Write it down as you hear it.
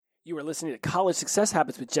You are listening to College Success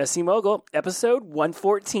Habits with Jesse Mogul, episode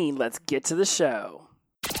 114. Let's get to the show.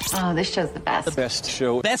 Oh, this show's the best. The best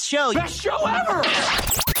show. Best show. Best show ever!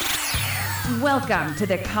 Welcome to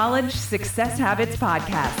the College Success Habits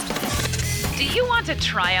Podcast. Do you want to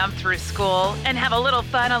triumph through school and have a little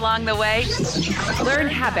fun along the way? Learn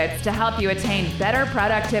habits to help you attain better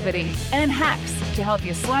productivity And hacks to help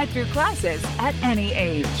you slide through classes at any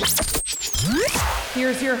age.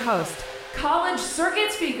 Here's your host, college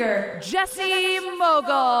circuit speaker, Jesse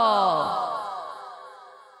Mogul.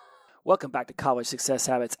 Welcome back to College Success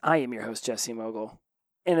Habits. I am your host, Jesse Mogul.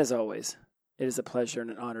 And as always, it is a pleasure and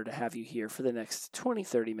an honor to have you here for the next 20,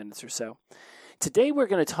 30 minutes or so. Today, we're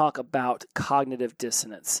going to talk about cognitive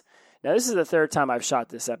dissonance. Now, this is the third time I've shot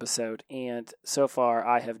this episode, and so far,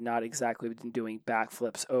 I have not exactly been doing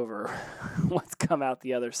backflips over what's come out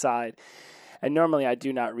the other side. And normally, I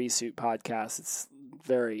do not reshoot podcasts. It's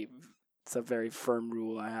a very firm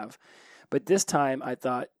rule I have. But this time, I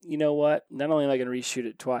thought, you know what? Not only am I going to reshoot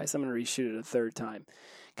it twice, I'm going to reshoot it a third time.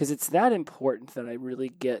 Because it's that important that I really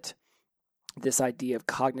get this idea of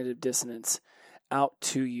cognitive dissonance out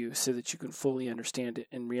to you so that you can fully understand it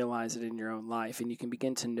and realize it in your own life, and you can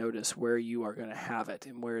begin to notice where you are going to have it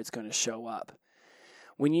and where it's going to show up.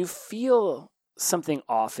 When you feel something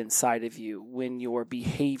off inside of you, when your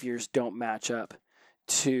behaviors don't match up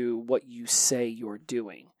to what you say you're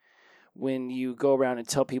doing, when you go around and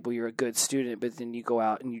tell people you're a good student, but then you go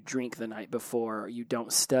out and you drink the night before, or you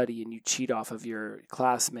don't study and you cheat off of your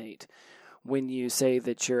classmate, when you say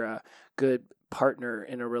that you're a good partner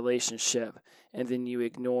in a relationship, and then you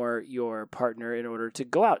ignore your partner in order to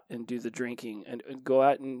go out and do the drinking and go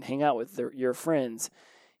out and hang out with your friends.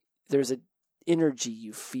 There's an energy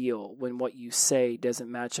you feel when what you say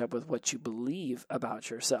doesn't match up with what you believe about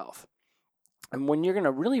yourself. And when you're going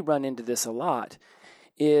to really run into this a lot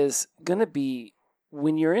is going to be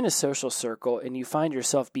when you're in a social circle and you find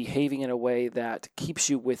yourself behaving in a way that keeps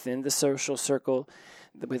you within the social circle,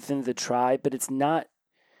 within the tribe, but it's not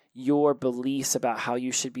your beliefs about how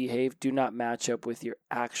you should behave do not match up with your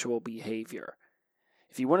actual behavior.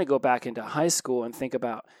 If you want to go back into high school and think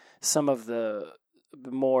about some of the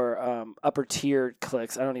more upper tier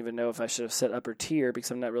cliques, I don't even know if I should have said upper tier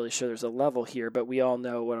because I'm not really sure there's a level here, but we all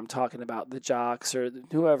know what I'm talking about. The jocks or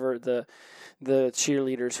whoever, the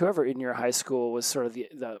cheerleaders, whoever in your high school was sort of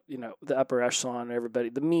the upper echelon, everybody,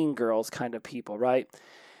 the mean girls kind of people, right?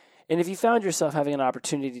 And if you found yourself having an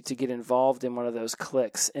opportunity to get involved in one of those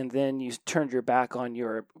cliques and then you turned your back on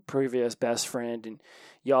your previous best friend and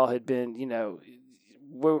y'all had been,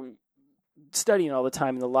 were studying all the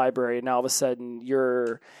time in the library and now all of a sudden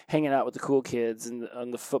you're hanging out with the cool kids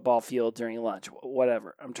on the football field during lunch,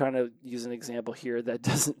 whatever. I'm trying to use an example here that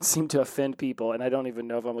doesn't seem to offend people, and I don't even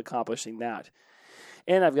know if I'm accomplishing that.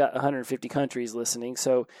 And I've got 150 countries listening,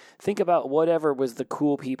 so think about whatever was the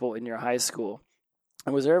cool people in your high school.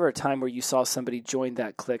 And was there ever a time where you saw somebody join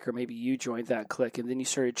that clique, or maybe you joined that clique, and then you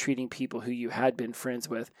started treating people who you had been friends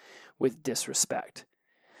with disrespect?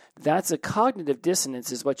 That's a cognitive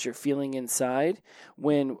dissonance is what you're feeling inside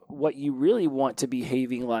when what you really want to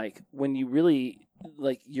behaving like, when you really,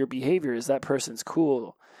 like your behavior is that person's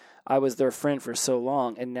cool. I was their friend for so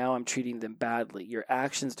long, and now I'm treating them badly. Your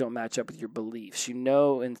actions don't match up with your beliefs. You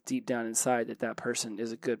know and deep down inside that person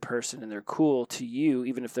is a good person, and they're cool to you,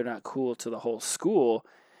 even if they're not cool to the whole school,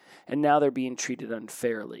 and now they're being treated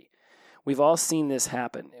unfairly. We've all seen this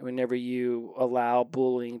happen. Whenever you allow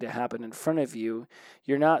bullying to happen in front of you,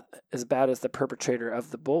 you're not as bad as the perpetrator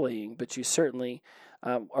of the bullying, but you certainly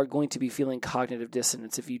are going to be feeling cognitive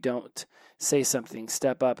dissonance if you don't say something,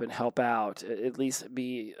 step up and help out, at least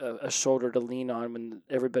be a shoulder to lean on when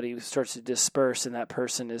everybody starts to disperse and that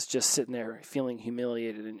person is just sitting there feeling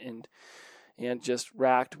humiliated and just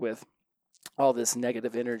racked with all this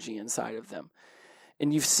negative energy inside of them.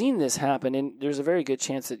 And you've seen this happen, and there's a very good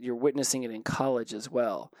chance that you're witnessing it in college as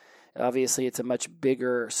well. Obviously, it's a much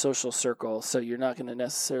bigger social circle, so you're not going to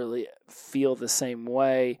necessarily feel the same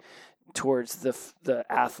way towards the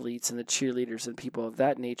athletes and the cheerleaders and people of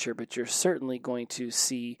that nature, but you're certainly going to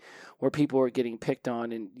see where people are getting picked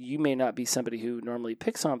on, and you may not be somebody who normally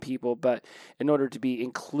picks on people, but in order to be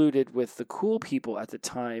included with the cool people at the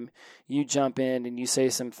time, you jump in and you say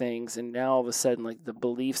some things, and now all of a sudden, like, the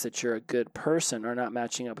beliefs that you're a good person are not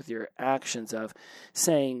matching up with your actions of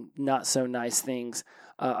saying not so nice things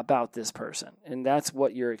about this person. And that's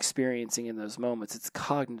what you're experiencing in those moments. It's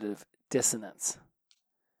cognitive dissonance.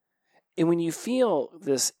 And when you feel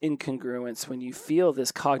this incongruence, when you feel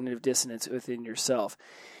this cognitive dissonance within yourself,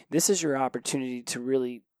 this is your opportunity to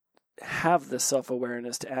really have the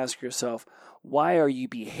self-awareness to ask yourself, why are you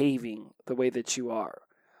behaving the way that you are?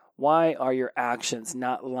 Why are your actions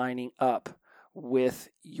not lining up with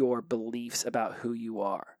your beliefs about who you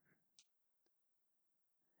are?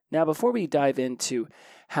 Now, before we dive into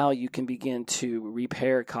how you can begin to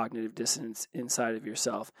repair cognitive dissonance inside of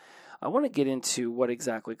yourself, I want to get into what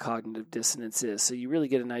exactly cognitive dissonance is so you really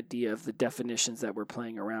get an idea of the definitions that we're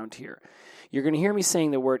playing around here. You're going to hear me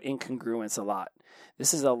saying the word incongruence a lot.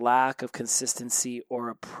 This is a lack of consistency or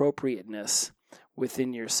appropriateness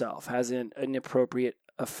within yourself, has an inappropriate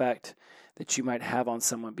effect that you might have on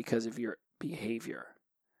someone because of your behavior.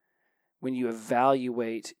 When you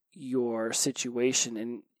evaluate your situation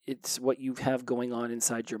and it's what you have going on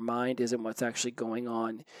inside your mind isn't what's actually going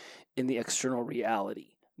on in the external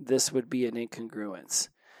reality. This would be an incongruence.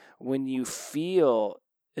 When you feel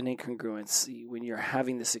an incongruency, when you're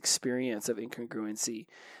having this experience of incongruency,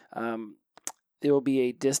 there will be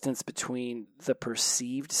a distance between the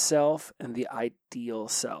perceived self and the ideal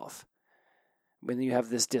self. When you have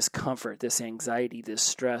this discomfort, this anxiety, this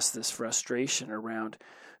stress, this frustration around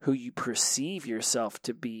who you perceive yourself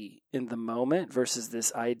to be in the moment versus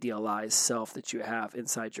this idealized self that you have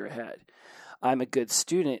inside your head. I'm a good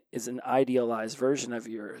student is an idealized version of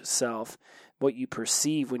yourself. What you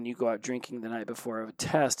perceive when you go out drinking the night before a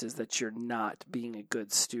test is that you're not being a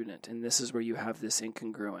good student. And this is where you have this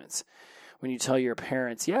incongruence. When you tell your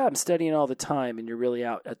parents, yeah, I'm studying all the time, and you're really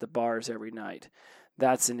out at the bars every night,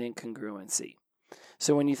 that's an incongruency.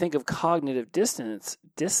 So when you think of cognitive dissonance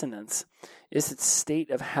is its state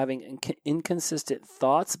of having inconsistent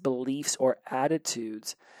thoughts, beliefs, or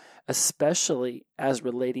attitudes, especially as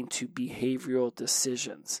relating to behavioral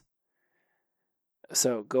decisions.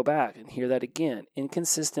 So go back and hear that again.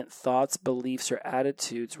 Inconsistent thoughts, beliefs, or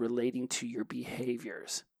attitudes relating to your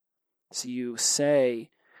behaviors. So you say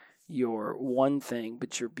you're one thing,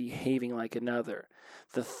 but you're behaving like another.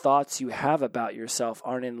 The thoughts you have about yourself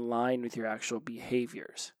aren't in line with your actual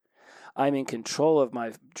behaviors. I'm in control of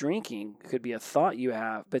my drinking could be a thought you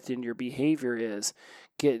have, but then your behavior is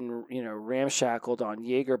getting, ramshackled on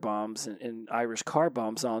Jaeger bombs and Irish car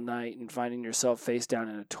bombs all night and finding yourself face down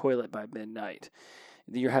in a toilet by midnight.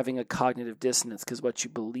 You're having a cognitive dissonance because what you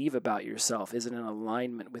believe about yourself isn't in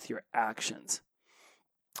alignment with your actions.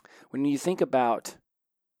 When you think about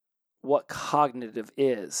what cognitive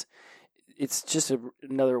is, it's just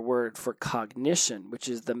another word for cognition, which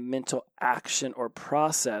is the mental action or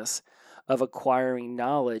process of acquiring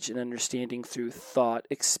knowledge and understanding through thought,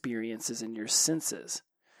 experiences, and your senses.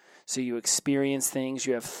 So you experience things,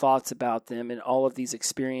 you have thoughts about them, and all of these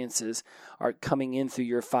experiences are coming in through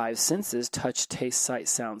your five senses: touch, taste, sight,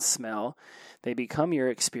 sound, smell. They become your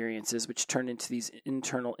experiences, which turn into these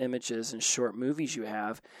internal images and short movies you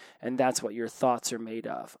have, and that's what your thoughts are made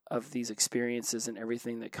of these experiences and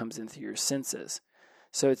everything that comes in through your senses.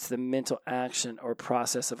 So it's the mental action or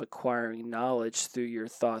process of acquiring knowledge through your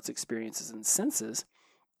thoughts, experiences, and senses.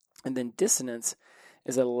 And then dissonance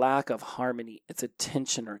is a lack of harmony. It's a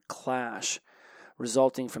tension or clash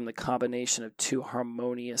resulting from the combination of two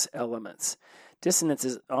harmonious elements. Dissonance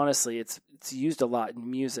is, honestly, it's used a lot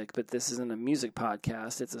in music, but this isn't a music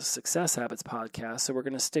podcast. It's a success habits podcast. So we're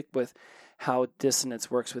going to stick with how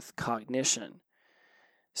dissonance works with cognition.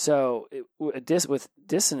 So with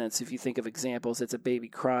dissonance, if you think of examples, it's a baby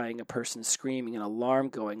crying, a person screaming, an alarm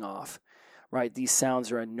going off, right? These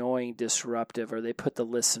sounds are annoying, disruptive, or they put the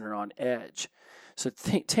listener on edge. So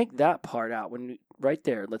take that part out. Right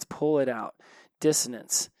there, let's pull it out.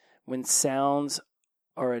 Dissonance, when sounds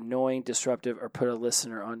are annoying, disruptive, or put a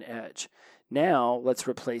listener on edge. Now, let's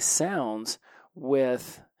replace sounds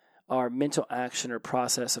with our mental action or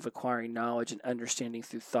process of acquiring knowledge and understanding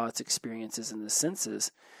through thoughts, experiences, and the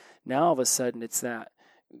senses. Now, all of a sudden, it's that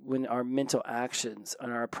when our mental actions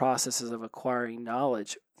and our processes of acquiring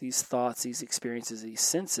knowledge, these thoughts, these experiences, these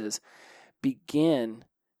senses begin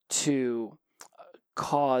to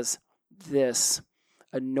cause this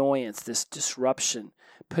annoyance, this disruption,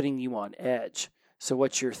 putting you on edge. So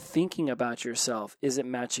what you're thinking about yourself isn't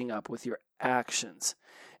matching up with your actions,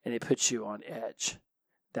 and it puts you on edge.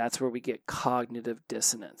 That's where we get cognitive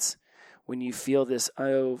dissonance. When you feel this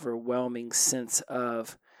overwhelming sense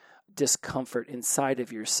of discomfort inside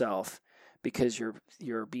of yourself because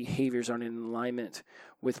your behaviors aren't in alignment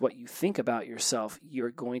with what you think about yourself,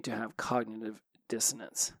 you're going to have cognitive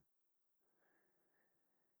dissonance.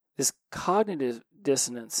 This cognitive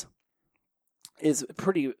dissonance is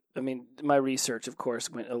my research, of course,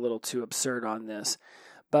 went a little too absurd on this,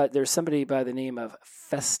 but there's somebody by the name of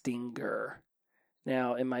Festinger.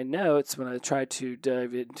 Now, in my notes, when I tried to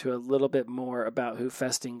dive into a little bit more about who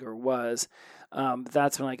Festinger was,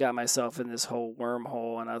 that's when I got myself in this whole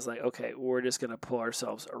wormhole, and I was like, okay, we're just going to pull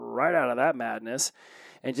ourselves right out of that madness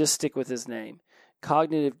and just stick with his name.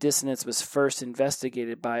 Cognitive dissonance was first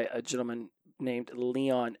investigated by a gentleman named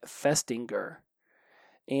Leon Festinger.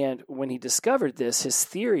 And when he discovered this, his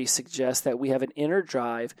theory suggests that we have an inner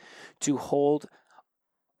drive to hold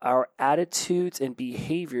our attitudes and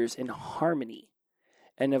behaviors in harmony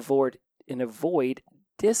and avoid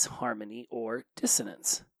disharmony or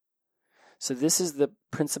dissonance. So this is the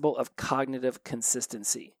principle of cognitive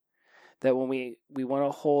consistency, that when we want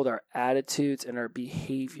to hold our attitudes and our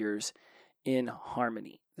behaviors in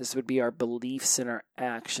harmony. This would be our beliefs and our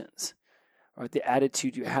actions, or the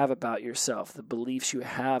attitude you have about yourself, the beliefs you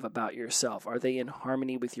have about yourself. Are they in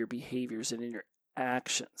harmony with your behaviors and in your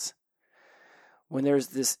actions? When there's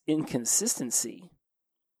this inconsistency,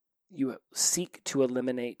 you seek to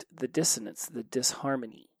eliminate the dissonance, the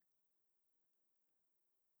disharmony.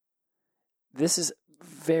 This is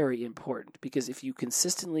very important because if you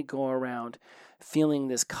consistently go around feeling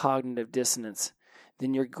this cognitive dissonance,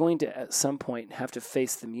 then you're going to at some point have to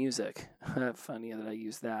face the music. Funny that I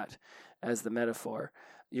use that as the metaphor.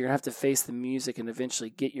 You're going to have to face the music and eventually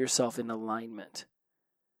get yourself in alignment.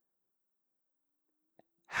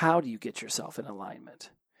 How do you get yourself in alignment?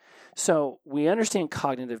 So we understand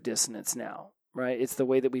cognitive dissonance now, right? It's the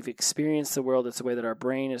way that we've experienced the world. It's the way that our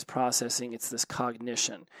brain is processing. It's this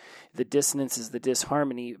cognition. The dissonance is the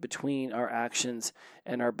disharmony between our actions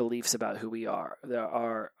and our beliefs about who we are. There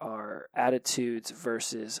are our attitudes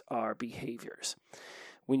versus our behaviors.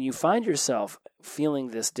 When you find yourself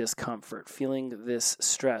feeling this discomfort, feeling this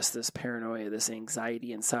stress, this paranoia, this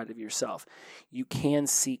anxiety inside of yourself, you can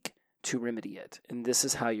seek to remedy it. And this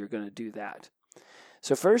is how you're going to do that.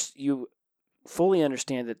 So first, you fully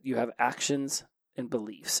understand that you have actions and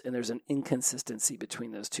beliefs, and there's an inconsistency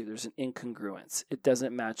between those two. There's an incongruence. It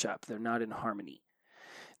doesn't match up. They're not in harmony.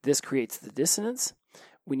 This creates the dissonance.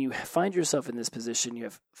 When you find yourself in this position, you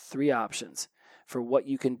have three options for what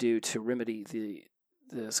you can do to remedy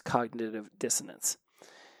this cognitive dissonance.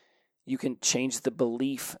 You can change the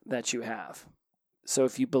belief that you have. So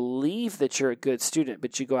if you believe that you're a good student,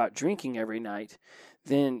 but you go out drinking every night,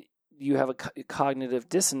 then you have a cognitive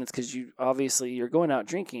dissonance because you're going out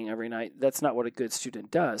drinking every night. That's not what a good student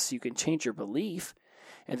does. So you can change your belief,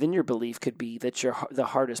 and then your belief could be that you're the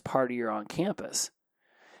hardest partier on campus.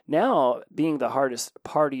 Now, being the hardest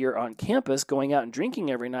partier on campus, going out and drinking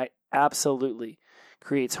every night absolutely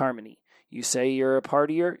creates harmony. You say you're a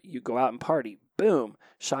partier, you go out and party. Boom,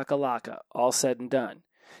 shakalaka, all said and done.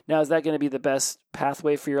 Now, is that going to be the best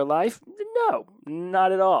pathway for your life? No,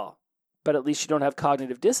 not at all. But at least you don't have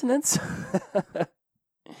cognitive dissonance.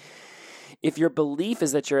 If your belief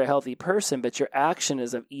is that you're a healthy person, but your action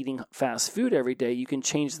is of eating fast food every day, you can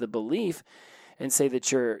change the belief and say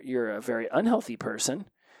that you're a very unhealthy person,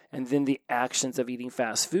 and then the actions of eating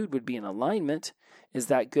fast food would be in alignment. Is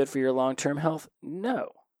that good for your long-term health?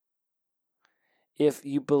 No. If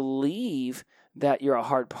you believe that you're a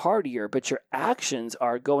hard partier, but your actions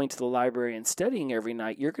are going to the library and studying every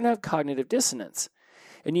night, you're going to have cognitive dissonance.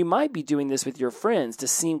 And you might be doing this with your friends to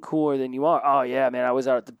seem cooler than you are. Oh, yeah, man, I was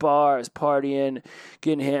out at the bar, I was partying,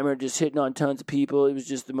 getting hammered, just hitting on tons of people. It was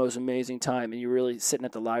just the most amazing time. And you're really sitting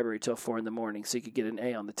at the library till 4 a.m. so you could get an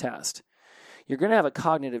A on the test. You're going to have a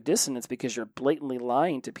cognitive dissonance because you're blatantly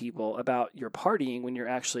lying to people about your partying when you're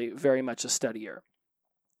actually very much a studier.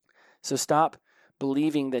 So stop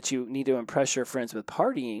believing that you need to impress your friends with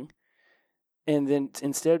partying, and then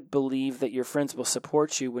instead believe that your friends will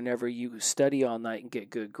support you whenever you study all night and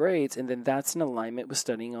get good grades, and then that's in alignment with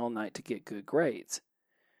studying all night to get good grades.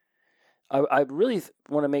 I really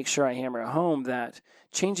want to make sure I hammer home that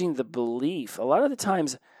changing the belief, a lot of the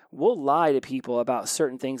times we'll lie to people about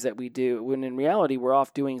certain things that we do when in reality we're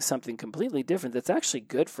off doing something completely different that's actually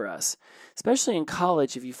good for us. Especially in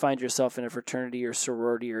college, if you find yourself in a fraternity or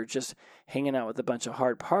sorority or just hanging out with a bunch of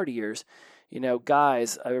hard partiers. You know,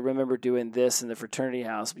 guys, I remember doing this in the fraternity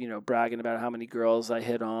house, bragging about how many girls I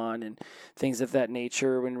hit on and things of that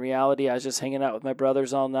nature. When in reality, I was just hanging out with my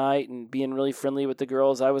brothers all night and being really friendly with the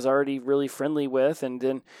girls I was already really friendly with. And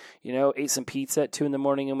then, ate some pizza at 2 a.m.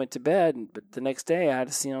 and went to bed. But the next day I had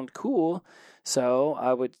to sound cool. So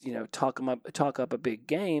I would, talk up a big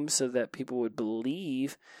game so that people would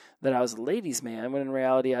believe that I was a ladies' man, when in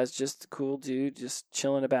reality I was just a cool dude, just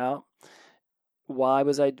chilling about. Why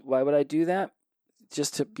would I do that?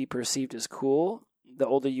 Just to be perceived as cool. The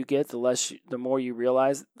older you get, the more you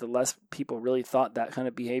realize, the less people really thought that kind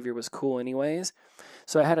of behavior was cool anyways.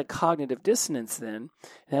 So I had a cognitive dissonance then.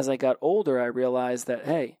 And as I got older, I realized that,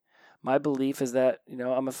 hey, my belief is that,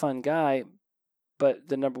 I'm a fun guy, but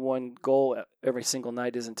the number one goal every single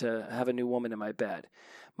night isn't to have a new woman in my bed.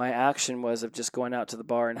 My action was of just going out to the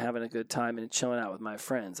bar and having a good time and chilling out with my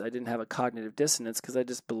friends. I didn't have a cognitive dissonance because I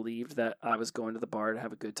just believed that I was going to the bar to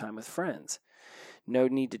have a good time with friends. No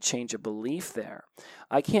need to change a belief there.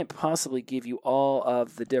 I can't possibly give you all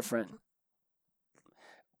of the different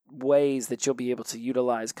ways that you'll be able to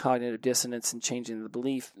utilize cognitive dissonance and changing the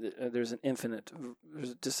belief. There's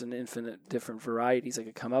just an infinite different varieties I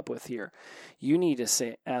could come up with here. You need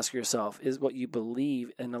to ask yourself, is what you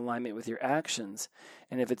believe in alignment with your actions?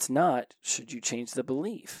 And if it's not, should you change the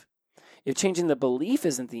belief? If changing the belief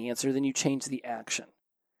isn't the answer, then you change the action.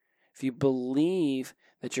 If you believe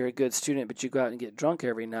that you're a good student, but you go out and get drunk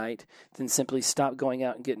every night, then simply stop going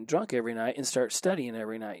out and getting drunk every night and start studying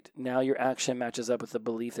every night. Now your action matches up with the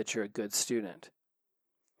belief that you're a good student.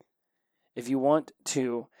 If you want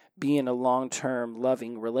to be in a long-term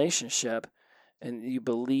loving relationship and you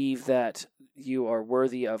believe that you are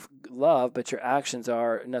worthy of love, but your actions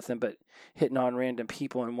are nothing but hitting on random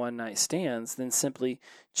people in one-night stands, then simply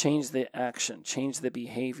change the action, change the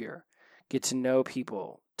behavior, get to know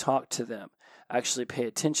people, talk to them. Actually pay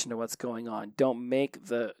attention to what's going on. Don't make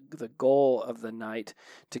the goal of the night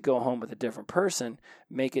to go home with a different person.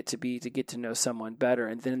 Make it to be to get to know someone better.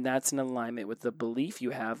 And then that's in alignment with the belief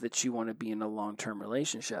you have that you want to be in a long-term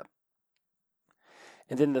relationship.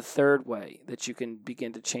 And then the third way that you can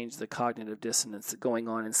begin to change the cognitive dissonance going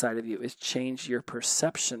on inside of you is change your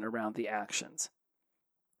perception around the actions.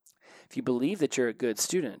 If you believe that you're a good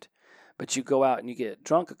student, but you go out and you get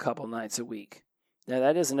drunk a couple nights a week, now,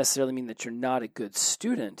 that doesn't necessarily mean that you're not a good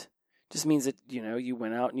student. It just means that, you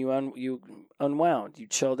went out and you unwound, you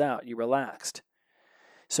chilled out, you relaxed.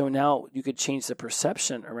 So now you could change the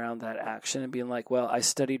perception around that action and being like, well, I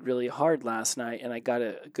studied really hard last night and I got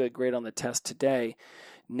a good grade on the test today.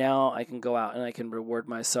 Now I can go out and I can reward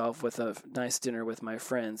myself with a nice dinner with my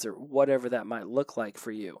friends or whatever that might look like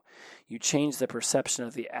for you. You change the perception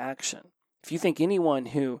of the action. If you think anyone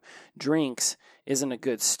who drinks isn't a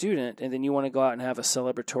good student and then you want to go out and have a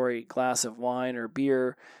celebratory glass of wine or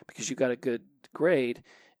beer because you got a good grade,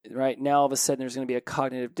 right now all of a sudden there's going to be a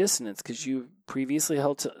cognitive dissonance because you previously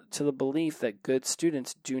held to the belief that good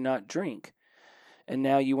students do not drink. And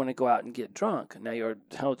now you want to go out and get drunk. Now you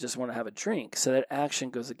just want to have a drink. So that action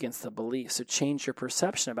goes against the belief. So change your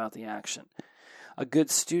perception about the action. A good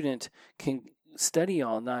student can study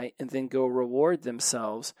all night and then go reward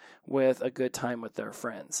themselves with a good time with their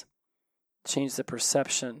friends. Change the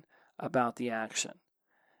perception about the action.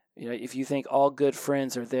 If you think all good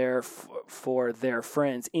friends are there for their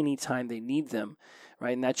friends anytime they need them,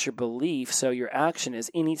 right? And that's your belief. So your action is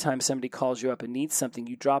anytime somebody calls you up and needs something,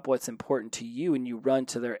 you drop what's important to you and you run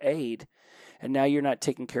to their aid. And now you're not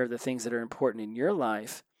taking care of the things that are important in your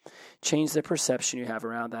life. Change the perception you have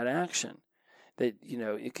around that action. That,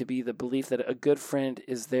 it could be the belief that a good friend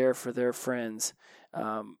is there for their friends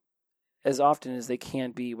as often as they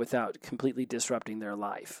can be without completely disrupting their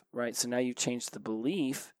life, right? So now you've changed the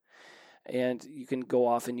belief and you can go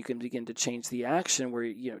off and you can begin to change the action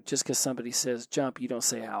where, just because somebody says jump, you don't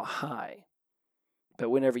say how high. But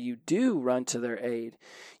whenever you do run to their aid,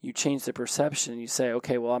 you change the perception. You say,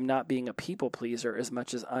 okay, well, I'm not being a people pleaser as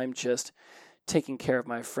much as I'm just taking care of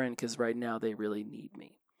my friend because right now they really need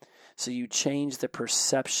me. So you change the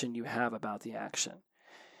perception you have about the action.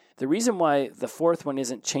 The reason why the fourth one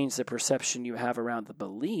isn't change the perception you have around the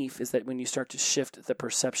belief is that when you start to shift the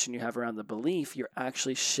perception you have around the belief, you're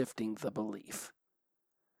actually shifting the belief.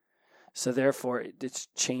 So therefore, it's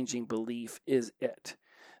changing belief is it.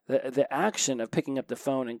 The action of picking up the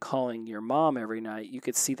phone and calling your mom every night, you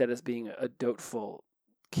could see that as being a doteful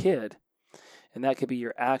kid. And that could be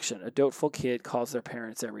your action. A doteful kid calls their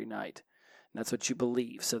parents every night. And that's what you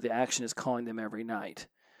believe. So the action is calling them every night,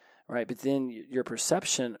 right? But then your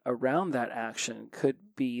perception around that action could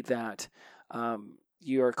be that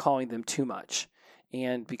you are calling them too much.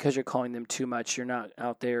 And because you're calling them too much, you're not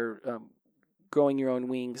out there growing your own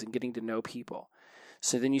wings and getting to know people.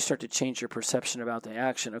 So then you start to change your perception about the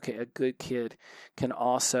action. Okay, a good kid can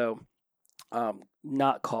also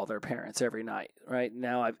not call their parents every night, right?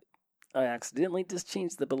 Now I accidentally just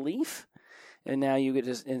changed the belief. And now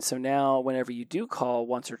so now whenever you do call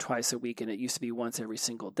once or twice a week, and it used to be once every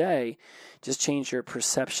single day, just change your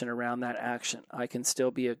perception around that action. I can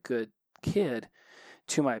still be a good kid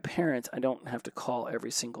to my parents. I don't have to call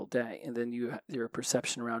every single day. And then your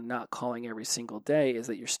perception around not calling every single day is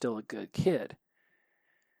that you're still a good kid.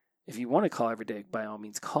 If you want to call every day, by all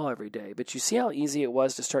means, call every day. But you see how easy it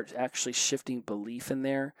was to start actually shifting belief in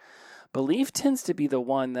there? Belief tends to be the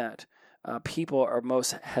one that people are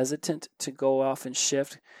most hesitant to go off and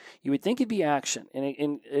shift, you would think it'd be action.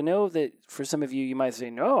 And I know that for some of you, you might say,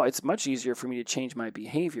 no, it's much easier for me to change my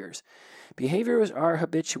behaviors. Behaviors are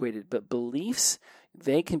habituated, but beliefs,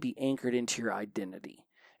 they can be anchored into your identity.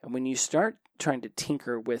 And when you start trying to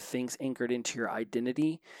tinker with things anchored into your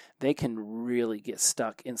identity, they can really get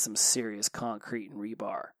stuck in some serious concrete and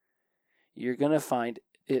rebar. You're going to find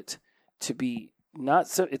it to be not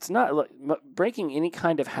so, it's not like breaking any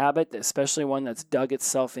kind of habit, especially one that's dug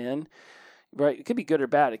itself in, right? It could be good or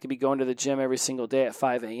bad. It could be going to the gym every single day at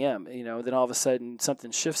 5 a.m. Then all of a sudden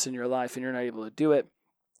something shifts in your life and you're not able to do it.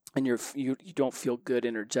 And you don't feel good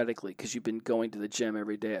energetically because you've been going to the gym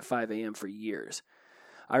every day at 5 a.m. for years.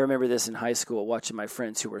 I remember this in high school, watching my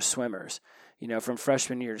friends who were swimmers. From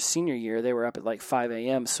freshman year to senior year, they were up at like 5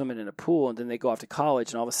 a.m. swimming in a pool, and then they go off to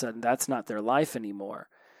college, and all of a sudden that's not their life anymore.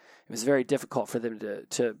 It was very difficult for them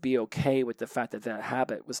to be okay with the fact that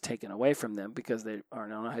habit was taken away from them because they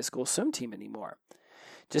aren't on a high school swim team anymore.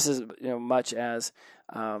 Just as much as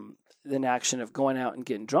an action of going out and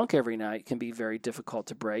getting drunk every night can be very difficult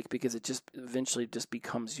to break because it just eventually just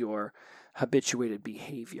becomes your habituated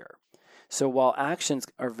behavior. So while actions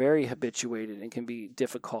are very habituated and can be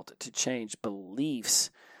difficult to change, beliefs,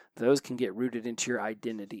 those can get rooted into your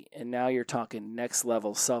identity. And now you're talking next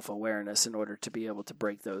level self-awareness in order to be able to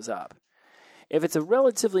break those up. If it's a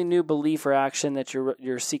relatively new belief or action that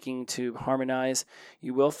you're seeking to harmonize,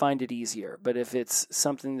 you will find it easier. But if it's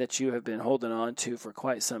something that you have been holding on to for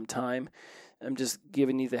quite some time, I'm just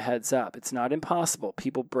giving you the heads up. It's not impossible.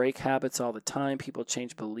 People break habits all the time. People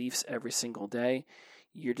change beliefs every single day.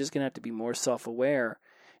 You're just going to have to be more self-aware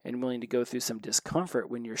and willing to go through some discomfort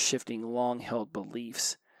when you're shifting long-held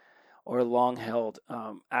beliefs or long-held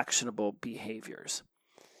actionable behaviors.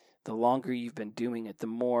 The longer you've been doing it, the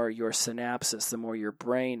more your synapses, the more your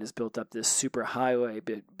brain has built up this superhighway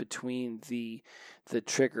between the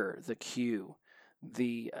trigger, the cue,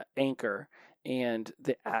 the anchor, and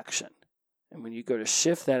the action. And when you go to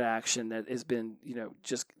shift that action that has been,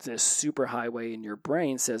 just this superhighway in your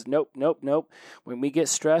brain says, nope. When we get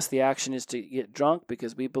stressed, the action is to get drunk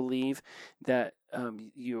because we believe that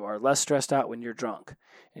you are less stressed out when you're drunk.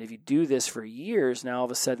 And if you do this for years, now all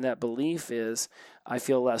of a sudden that belief is, I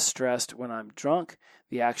feel less stressed when I'm drunk.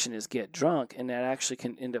 The action is get drunk, and that actually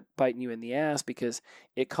can end up biting you in the ass because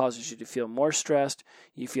it causes you to feel more stressed.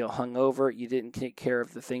 You feel hungover. You didn't take care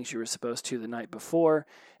of the things you were supposed to the night before,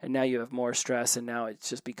 and now you have more stress, and now it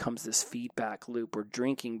just becomes this feedback loop where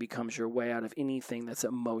drinking becomes your way out of anything that's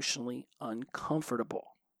emotionally uncomfortable.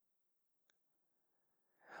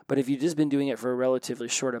 But if you've just been doing it for a relatively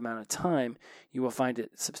short amount of time, you will find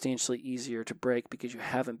it substantially easier to break because you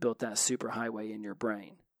haven't built that superhighway in your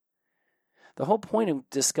brain. The whole point of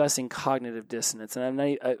discussing cognitive dissonance, and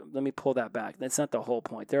let me pull that back. That's not the whole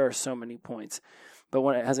point. There are so many points. But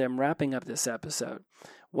as I'm wrapping up this episode,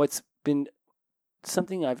 what's been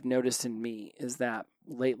something I've noticed in me is that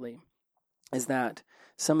lately, is that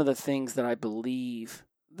some of the things that I believe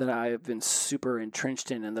that I have been super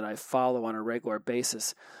entrenched in and that I follow on a regular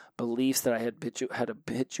basis, beliefs that I had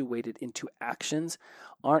habituated into actions,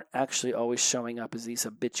 aren't actually always showing up as these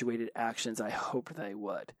habituated actions I hoped they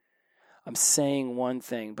would. I'm saying one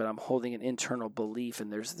thing, but I'm holding an internal belief,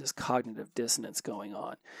 and there's this cognitive dissonance going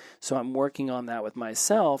on. So I'm working on that with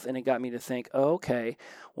myself, and it got me to think, okay,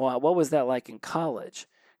 well, what was that like in college?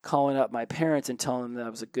 Calling up my parents and telling them that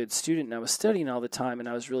I was a good student and I was studying all the time, and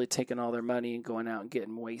I was really taking all their money and going out and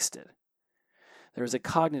getting wasted. There was a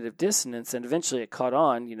cognitive dissonance, and eventually it caught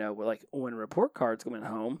on, like when report cards went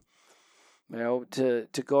home, to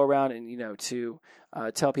go around and, to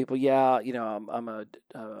tell people, I'm a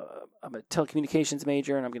telecommunications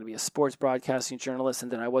major and I'm going to be a sports broadcasting journalist.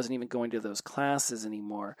 And then I wasn't even going to those classes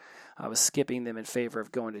anymore. I was skipping them in favor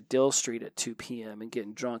of going to Dill Street at 2 p.m. and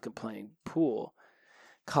getting drunk and playing pool.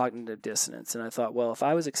 Cognitive dissonance. And I thought, well, if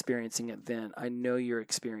I was experiencing it then, I know you're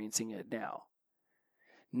experiencing it now.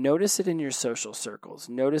 Notice it in your social circles.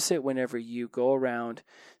 Notice it whenever you go around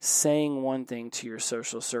saying one thing to your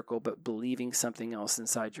social circle, but believing something else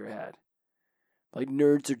inside your head. Like,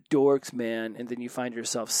 nerds are dorks, man. And then you find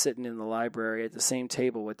yourself sitting in the library at the same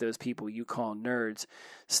table with those people you call nerds,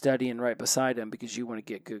 studying right beside them because you want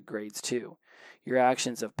to get good grades too. Your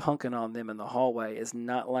actions of punking on them in the hallway is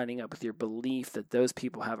not lining up with your belief that those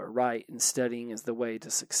people have it right and studying is the way to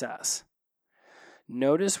success.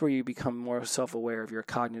 Notice where you become more self-aware of your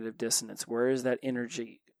cognitive dissonance. Where is that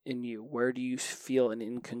energy in you? Where do you feel an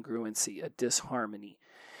incongruency, a disharmony?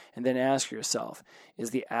 And then ask yourself,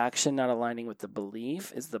 is the action not aligning with the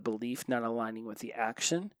belief? Is the belief not aligning with the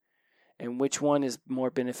action? And which one is more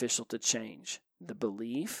beneficial to change? The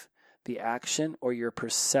belief, the action or your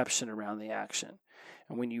perception around the action.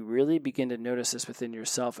 And when you really begin to notice this within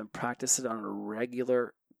yourself and practice it on a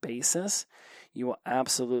regular basis, you will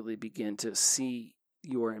absolutely begin to see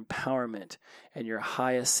your empowerment and your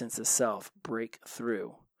highest sense of self break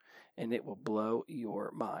through, and it will blow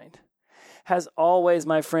your mind. As always,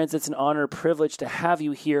 my friends, it's an honor, privilege to have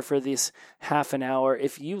you here for this half an hour.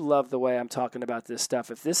 If you love the way I'm talking about this stuff,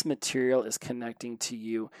 if this material is connecting to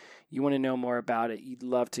you, you want to know more about it, you'd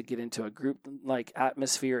love to get into a group-like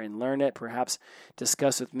atmosphere and learn it, perhaps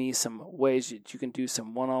discuss with me some ways that you can do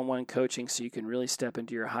some one-on-one coaching so you can really step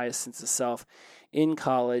into your highest sense of self in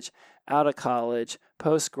college, out of college,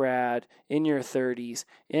 post-grad, in your 30s,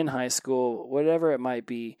 in high school, whatever it might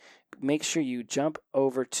be. Make sure you jump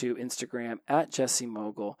over to Instagram at Jesse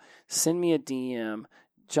Mogul, send me a DM,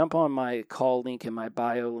 jump on my call link in my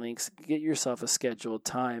bio links, get yourself a scheduled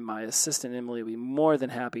time. My assistant Emily will be more than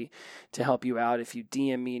happy to help you out. If you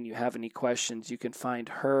DM me and you have any questions, you can find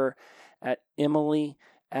her at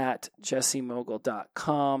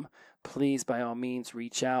emily@jessemogul.com. Please, by all means,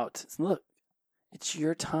 reach out. Look, it's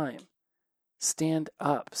your time. Stand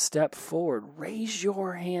up, step forward, raise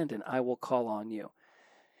your hand, and I will call on you.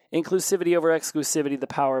 Inclusivity over exclusivity, the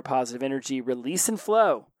power of positive energy, release and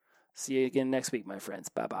flow. See you again next week, my friends.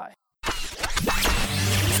 Bye-bye.